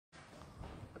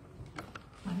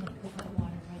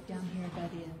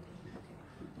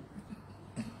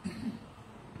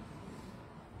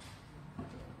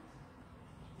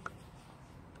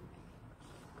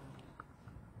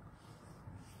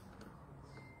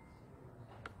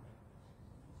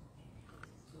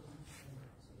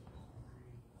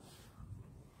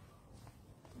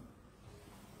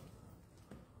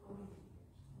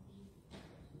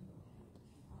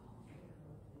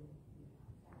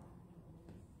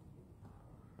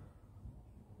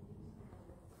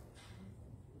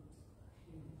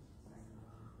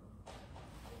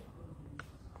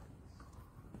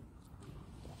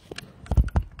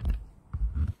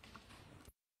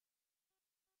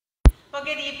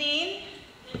Well, good evening.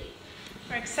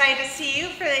 We're excited to see you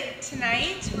for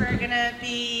tonight. We're going to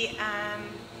be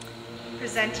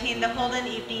presenting the Holden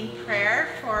evening prayer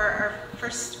for our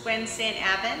first Wednesday in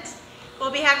Advent. We'll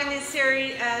be having this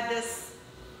series,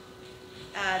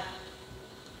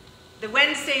 the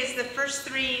Wednesdays, the first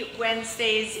 3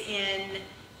 Wednesdays in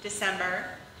December,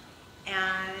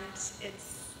 and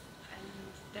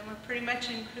then we're pretty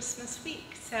much in Christmas week.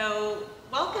 So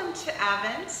welcome to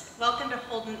Advent, welcome to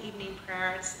Holden evening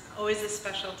prayer. It's always a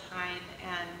special time,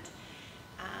 and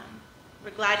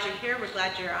we're glad you're here, we're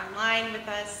glad you're online with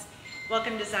us.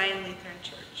 Welcome to Zion Lutheran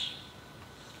Church.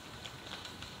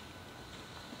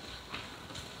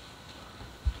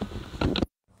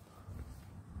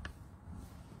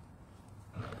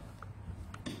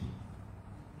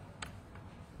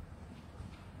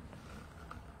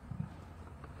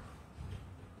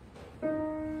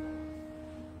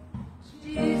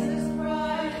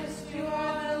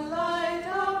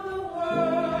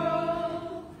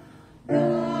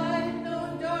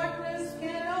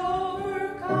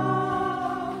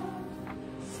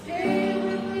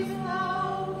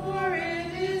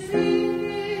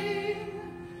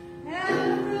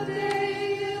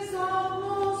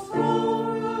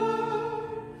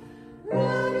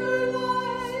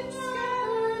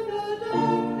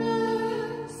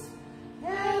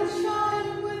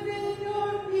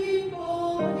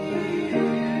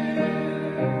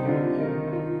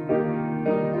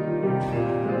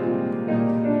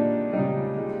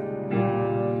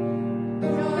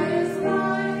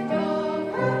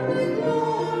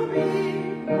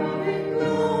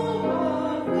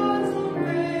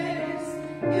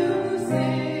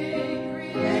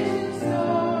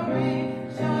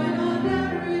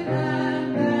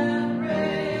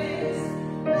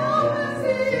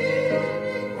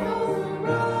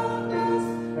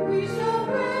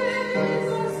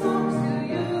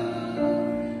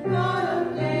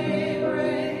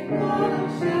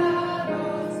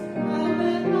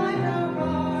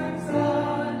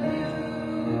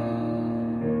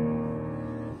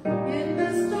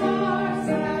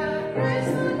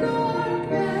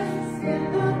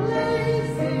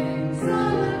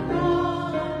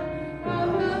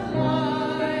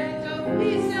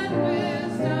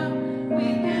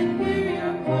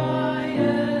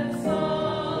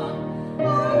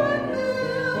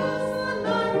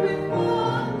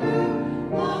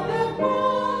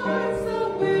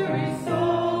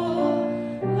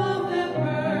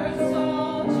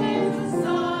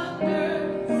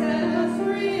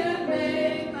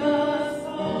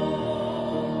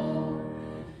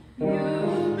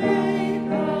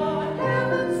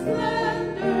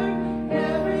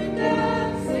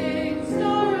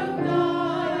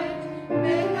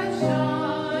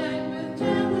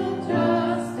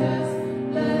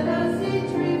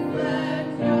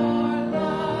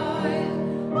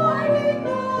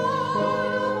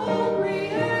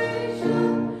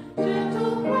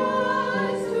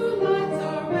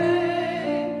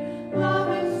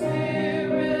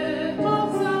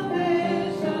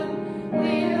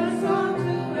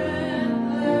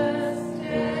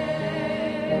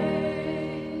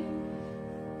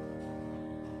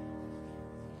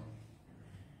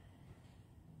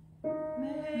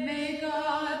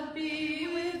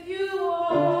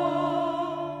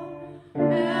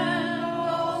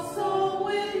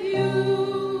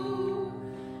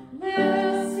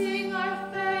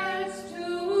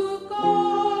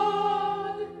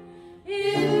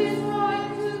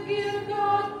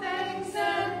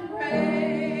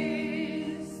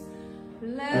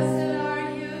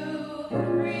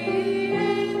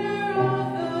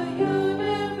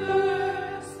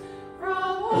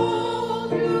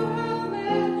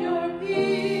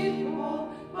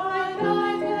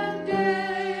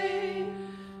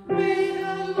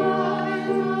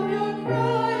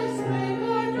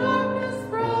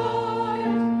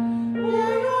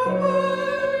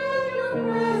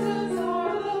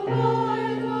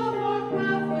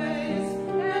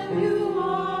 You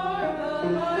are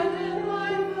the light and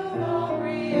life of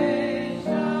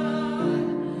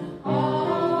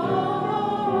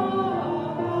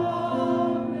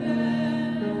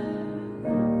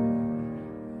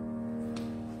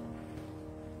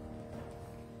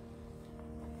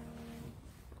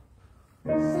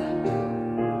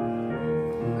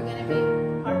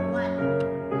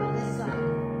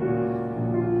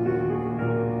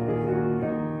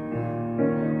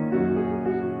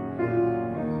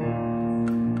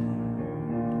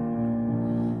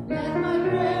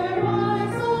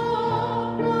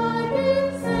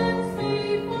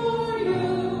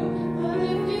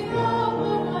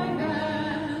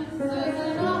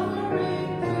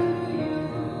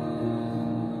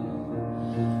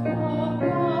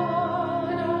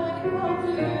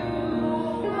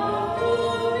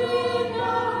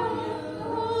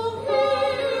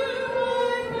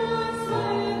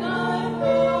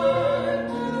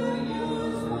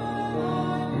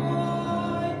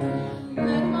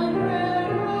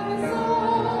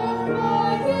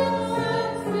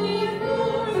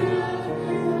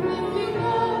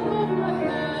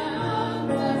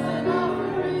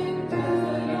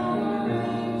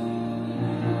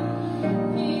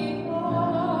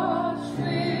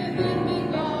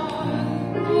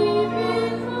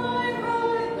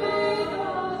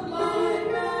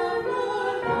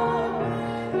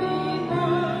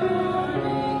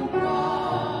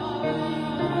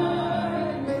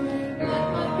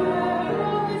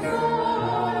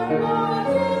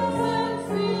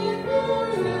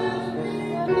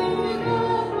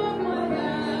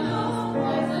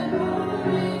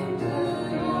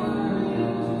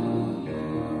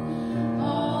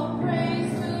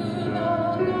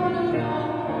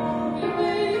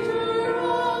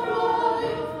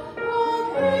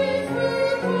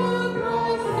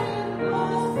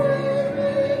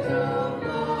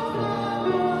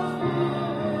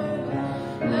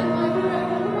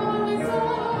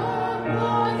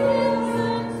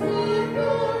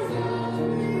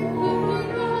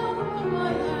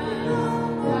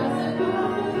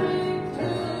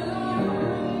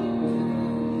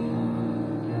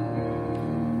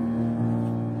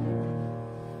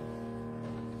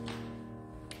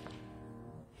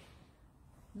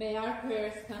May our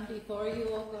prayers come before you,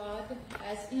 O God,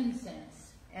 as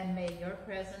incense, and may your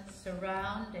presence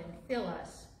surround and fill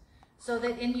us, so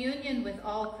that in union with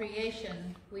all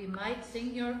creation we might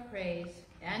sing your praise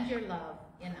and your love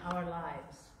in our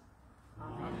lives.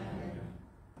 Amen. Amen.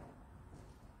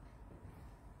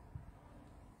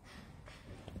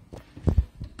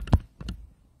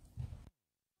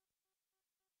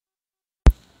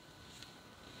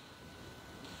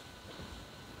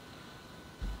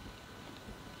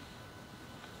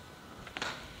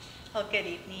 Well, good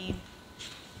evening.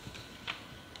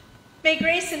 May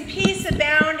grace and peace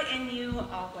abound in you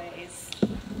always.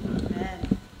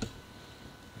 Amen.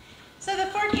 So the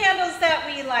 4 candles that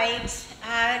we light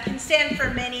can stand for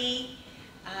many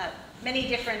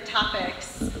different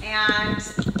topics,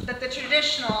 but the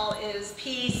traditional is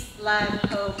peace, love,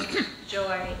 hope,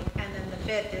 joy, and then the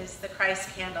 5th is the Christ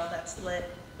candle that's lit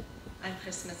on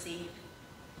Christmas Eve.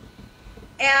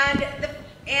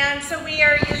 And so we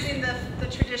are using the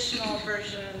traditional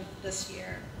version this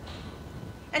year.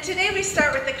 And today we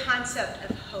start with the concept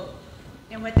of hope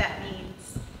and what that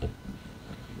means.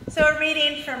 So a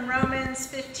reading from Romans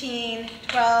 15,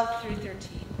 12 through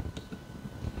 13.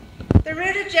 The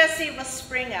root of Jesse will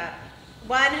spring up,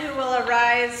 one who will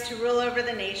arise to rule over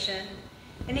the nation.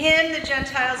 In him the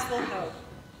Gentiles will hope.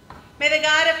 May the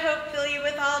God of hope fill you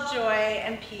with all joy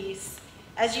and peace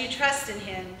as you trust in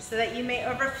him, so that you may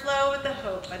overflow with the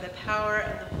hope by the power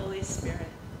of the Holy Spirit.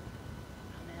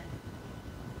 Amen.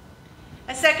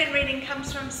 A second reading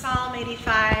comes from Psalm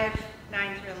 85,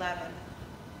 9 through 11.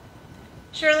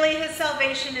 Surely his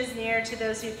salvation is near to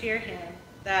those who fear him,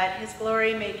 that his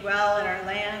glory may dwell in our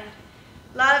land.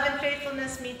 Love and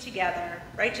faithfulness meet together.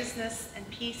 Righteousness and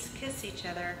peace kiss each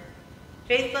other.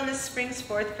 Faithfulness springs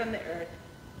forth from the earth,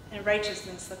 and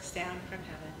righteousness looks down from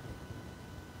heaven.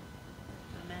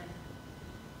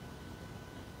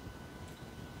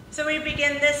 So we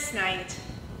begin this night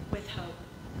with hope.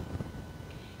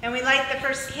 And we light the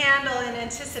first candle in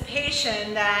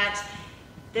anticipation that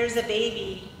there's a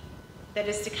baby that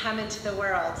is to come into the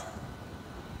world.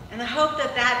 And the hope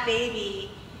that that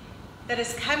baby that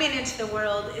is coming into the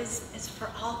world is for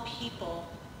all people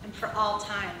and for all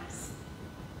times.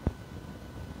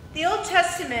 The Old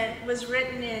Testament was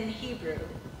written in Hebrew,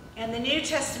 and the New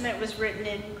Testament was written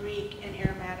in Greek and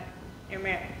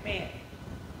Aramaic.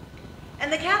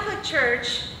 And the Catholic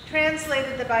Church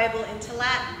translated the Bible into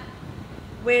Latin,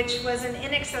 which was an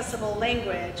inaccessible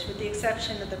language with the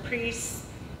exception of the priests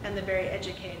and the very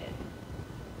educated.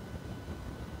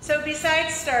 So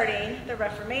besides starting the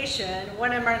Reformation,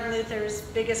 one of Martin Luther's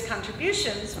biggest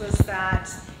contributions was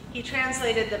that he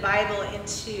translated the Bible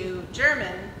into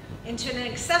German, into an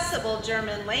accessible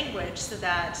German language so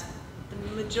that the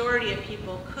majority of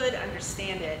people could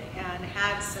understand it and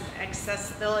had some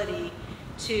accessibility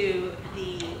to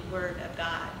the Word of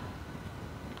God.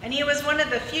 And he was one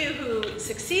of the few who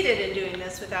succeeded in doing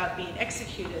this without being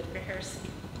executed for heresy.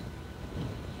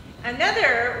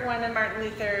 Another one of Martin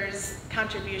Luther's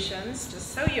contributions,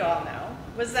 just so you all know,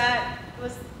 was that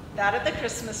of the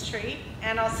Christmas tree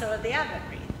and also of the Advent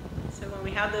wreath. So when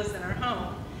we have those in our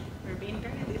home, we're being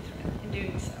very Lutheran in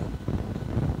doing so.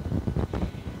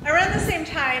 Around the same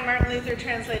time Martin Luther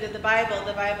translated the Bible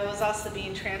was also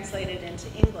being translated into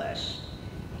English.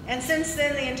 And since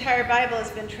then, the entire Bible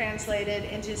has been translated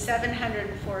into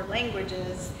 704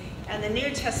 languages, and the New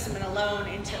Testament alone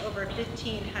into over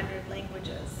 1,500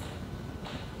 languages.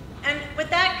 And with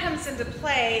that comes into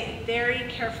play very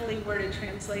carefully worded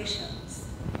translations.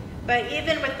 But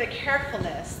even with the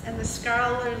carefulness and the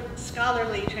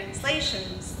scholarly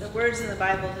translations, the words in the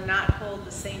Bible do not hold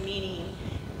the same meaning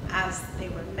as they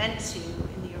were meant to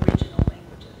in the original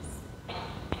languages.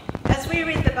 As we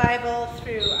read the Bible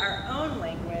through our own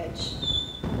language,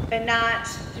 but not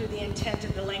through the intent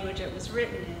of the language it was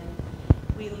written in,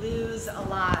 we lose a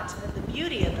lot of the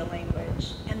beauty of the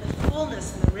language and the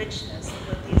fullness and the richness of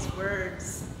what these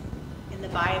words in the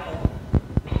Bible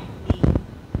mean.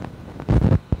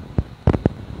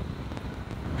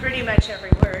 Pretty much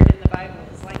every word in the Bible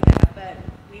is like that, but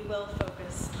we will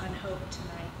focus on hope tonight.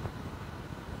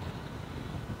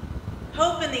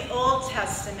 Hope in the Old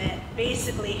Testament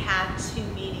basically had two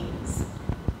meanings.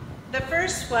 The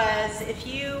first was, if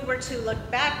you were to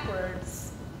look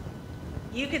backwards,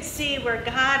 you could see where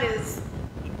God is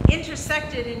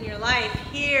intersected in your life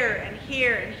here and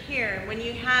here and here. And when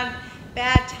you had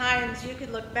bad times, you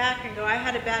could look back and go, I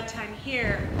had a bad time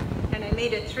here, and I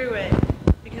made it through it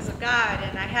because of God.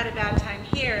 And I had a bad time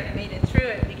here, and I made it through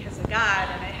it because of God.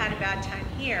 And I had a bad time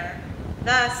here.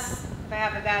 Thus, if I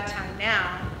have a bad time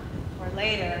now or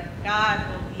later, God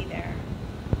will be there.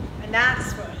 And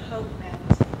that's what hope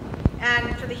meant.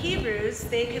 And for the Hebrews,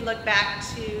 they could look back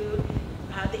to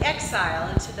the exile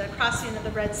and to the crossing of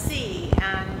the Red Sea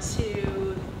and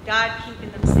to God keeping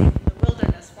them safe in the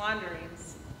wilderness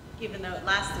wanderings, even though it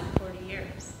lasted 40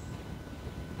 years.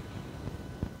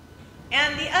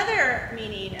 And the other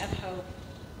meaning of hope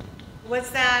was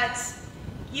that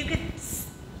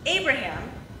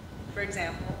Abraham, for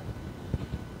example,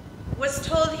 was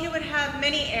told he would have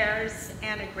many heirs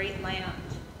and a great land.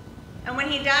 And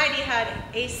when he died, he had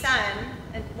a son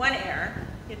and one heir.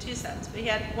 He had two sons, but he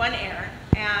had one heir,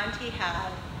 and he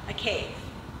had a cave.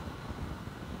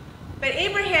 But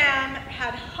Abraham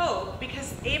had hope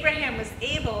because Abraham was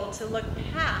able to look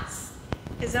past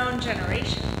his own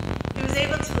generation. He was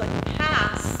able to look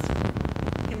past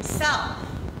himself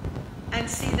and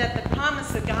see that the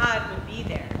promise of God would be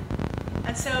there.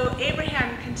 And so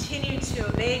Abraham continued to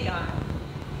obey God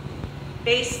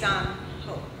based on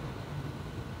hope.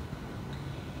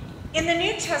 In the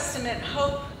New Testament,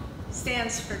 hope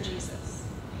stands for Jesus.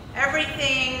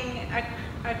 Everything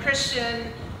a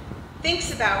Christian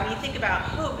thinks about when you think about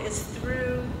hope is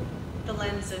through the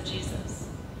lens of Jesus.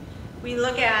 We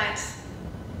look at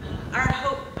our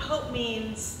hope. Hope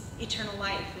means eternal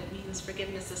life. It means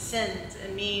forgiveness of sins.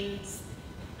 It means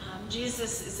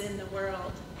Jesus is in the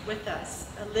world with us,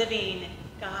 a living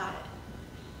God.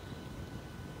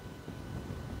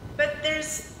 But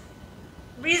there's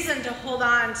reason to hold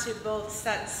on to both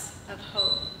sets of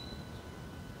hope.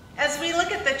 As we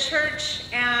look at the church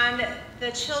and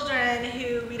the children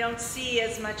who we don't see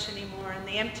as much anymore and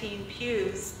the emptying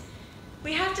pews,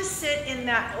 we have to sit in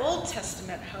that Old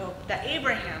Testament hope that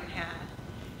Abraham had,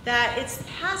 that it's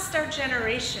past our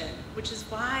generation, which is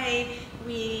why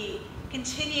we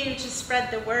continue to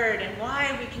spread the word and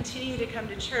why we continue to come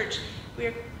to church.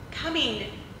 We're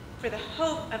coming for the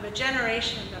hope of a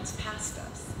generation that's past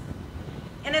us.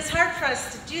 And it's hard for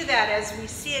us to do that as we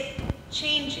see it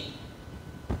changing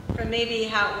from maybe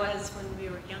how it was when we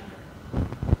were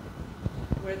younger,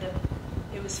 where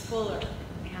it was fuller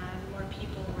and more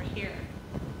people were here.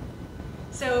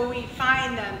 So we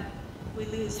find that we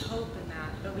lose hope in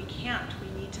that, but we can't.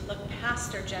 We need to look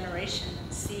past our generation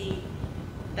and see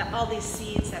that all these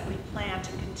seeds that we plant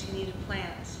and continue to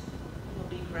plant will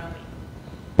be growing.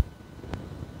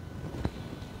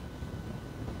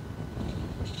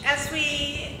 As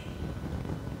we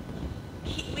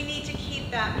need to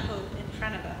keep that hope in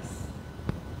front of us.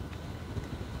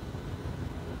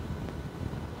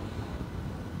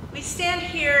 We stand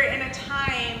here in a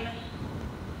time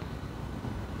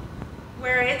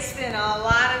where it's been a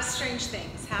lot of strange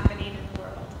things happening in the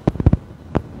world.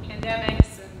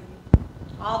 Pandemics and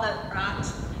all that rot.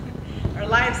 Our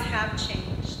lives have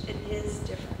changed. It is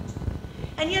different.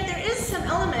 And yet there is some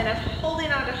element of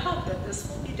holding on to hope that this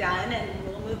will be done and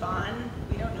we'll move on.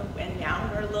 We don't know when now.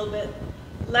 We're a little bit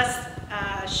less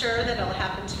sure that it'll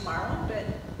happen tomorrow. But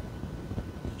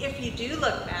if you do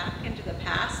look back into the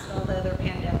past and all the other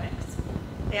pandemics,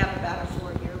 they have about a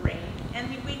 4-year reign. And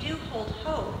we do hold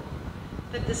hope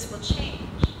that this will change.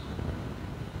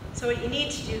 So what you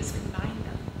need to do is combine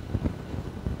them.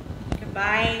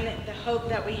 Combine the hope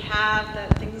that we have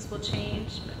that things will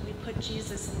change, but we put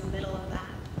Jesus in the middle of that.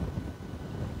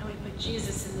 And we put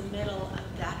Jesus in the middle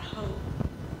of that hope.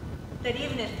 That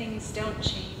even if things don't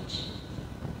change,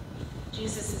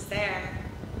 Jesus is there.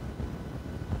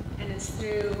 And it's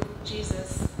through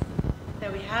Jesus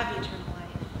that we have eternal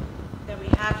life, that we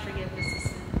have forgiveness of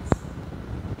sins,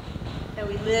 that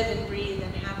we live and breathe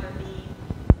and have our being.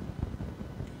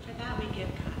 For that we give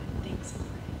God thanks and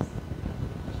praise.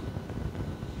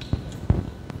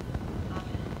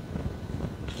 Amen.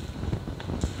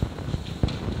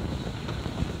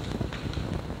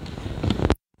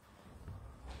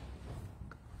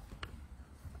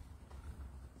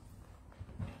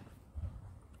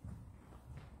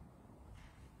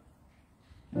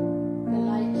 The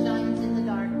light shines in the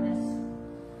darkness,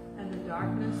 and the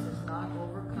darkness does not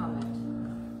overcome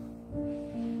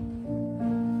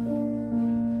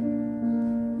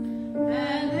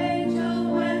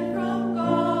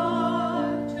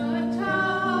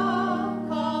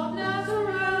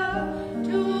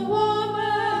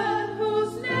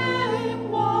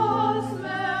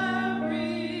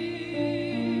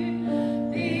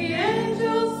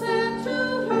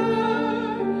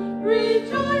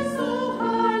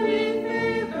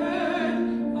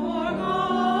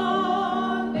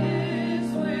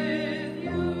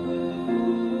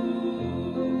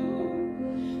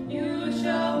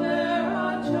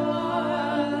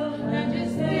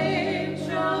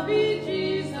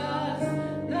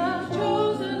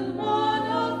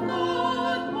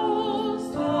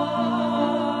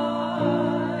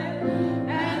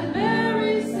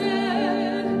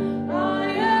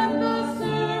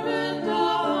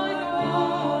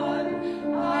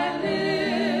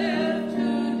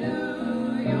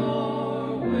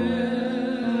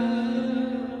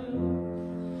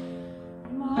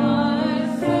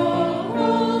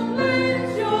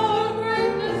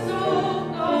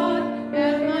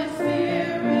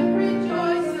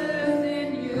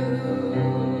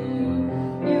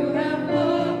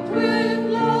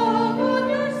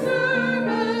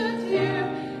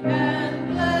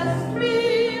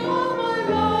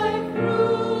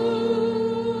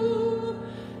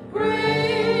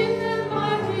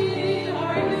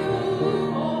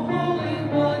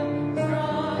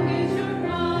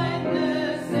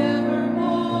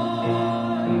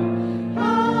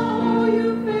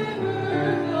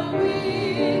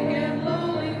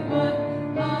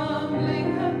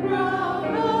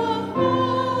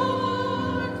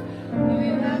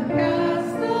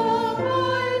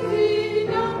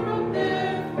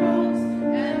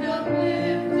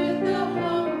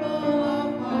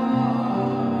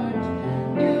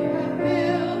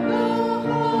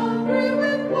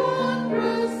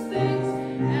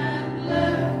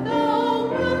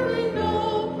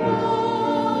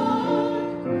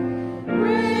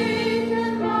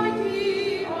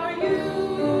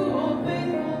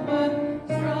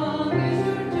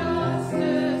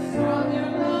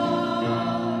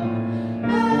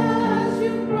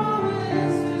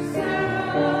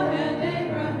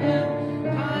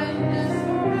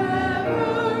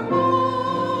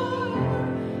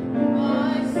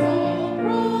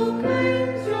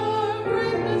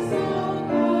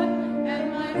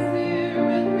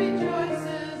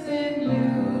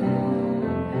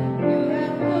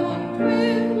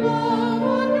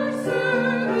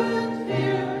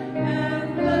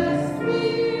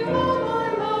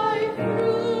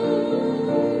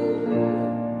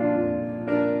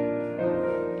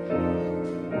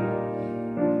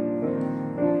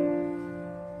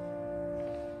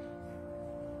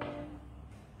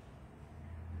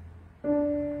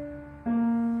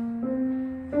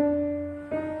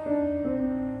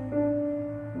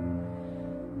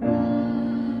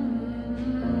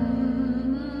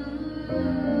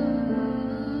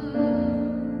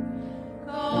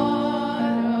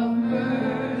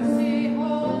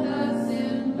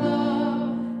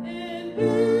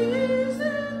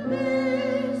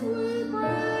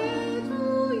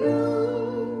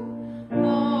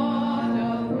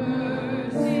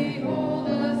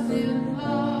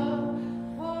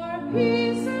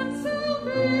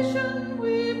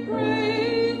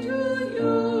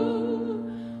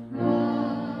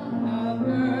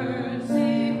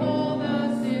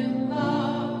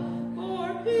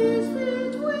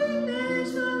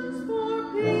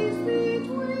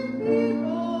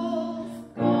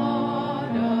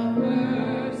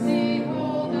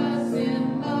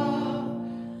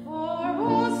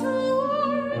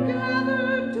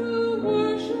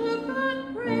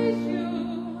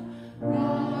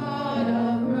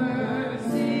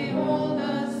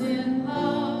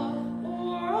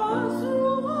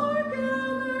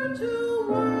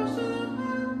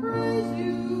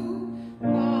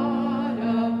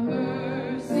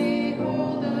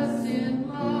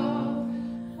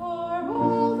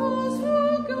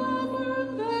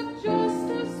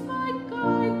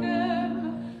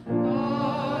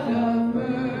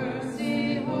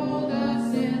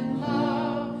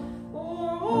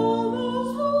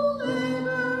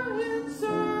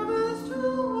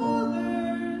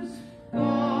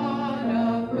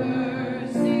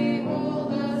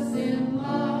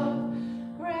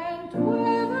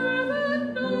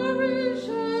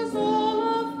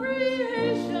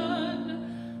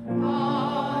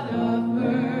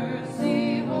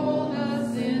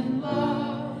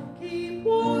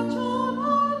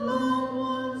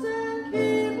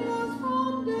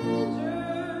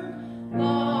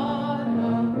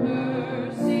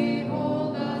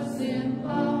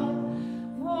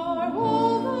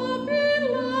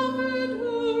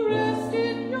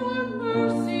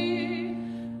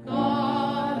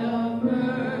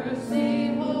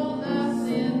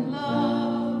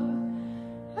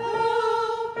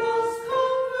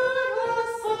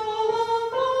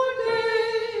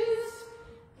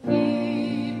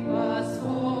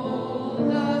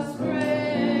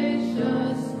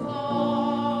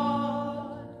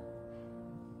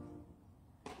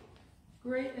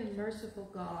merciful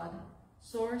God,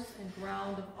 source and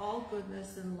ground of all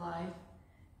goodness and life,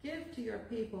 give to your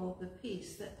people the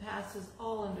peace that passes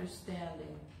all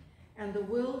understanding, and the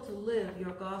will to live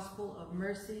your gospel of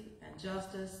mercy and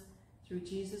justice through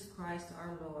Jesus Christ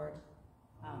our Lord.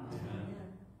 Amen.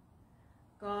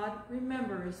 God,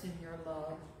 remember us in your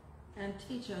love, and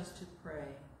teach us to pray.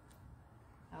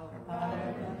 Our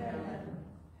Father in heaven,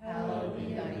 hallowed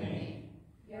be thy name.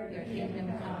 Your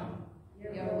kingdom come,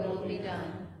 your will be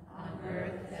done, on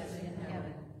earth as in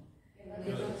heaven.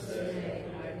 Give us today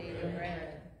our daily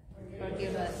bread.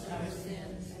 Forgive us our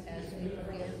sins as we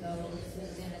forgive those who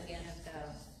sin against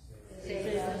us.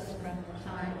 Save us from the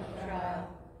time of trial,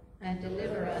 and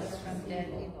deliver us from dead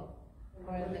evil.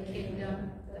 For the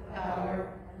kingdom, the power,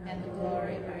 and the glory